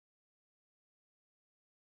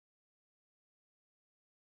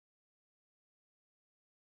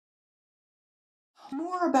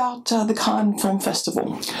More about the Cannes Film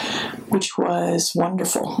Festival, which was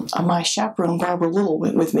wonderful. My chaperone, Barbara Little,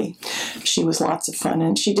 went with me. She was lots of fun,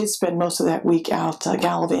 and she did spend most of that week out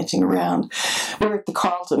gallivanting around. We were at the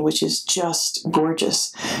Carlton, which is just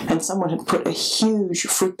gorgeous, and someone had put a huge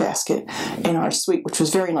fruit basket in our suite, which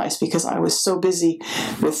was very nice because I was so busy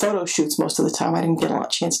with photo shoots most of the time, I didn't get a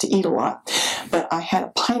chance to eat a lot. But I had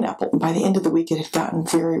a pineapple, and by the end of the week it had gotten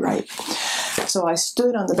very ripe. So I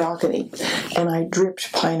stood on the balcony, and I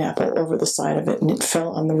dripped pineapple over the side of it, and it fell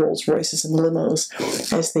on the Rolls Royces and limos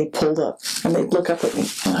as they pulled up. And they'd look up at me,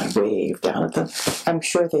 and I waved down at them. I'm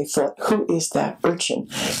sure they thought, who is that urchin?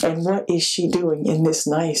 And what is she doing in this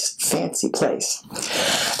nice, fancy place?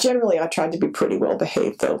 Generally, I tried to be pretty well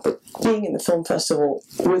behaved, though, but being in the film festival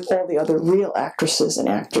with all the other real actresses and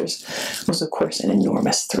actors was, of course, an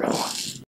enormous thrill.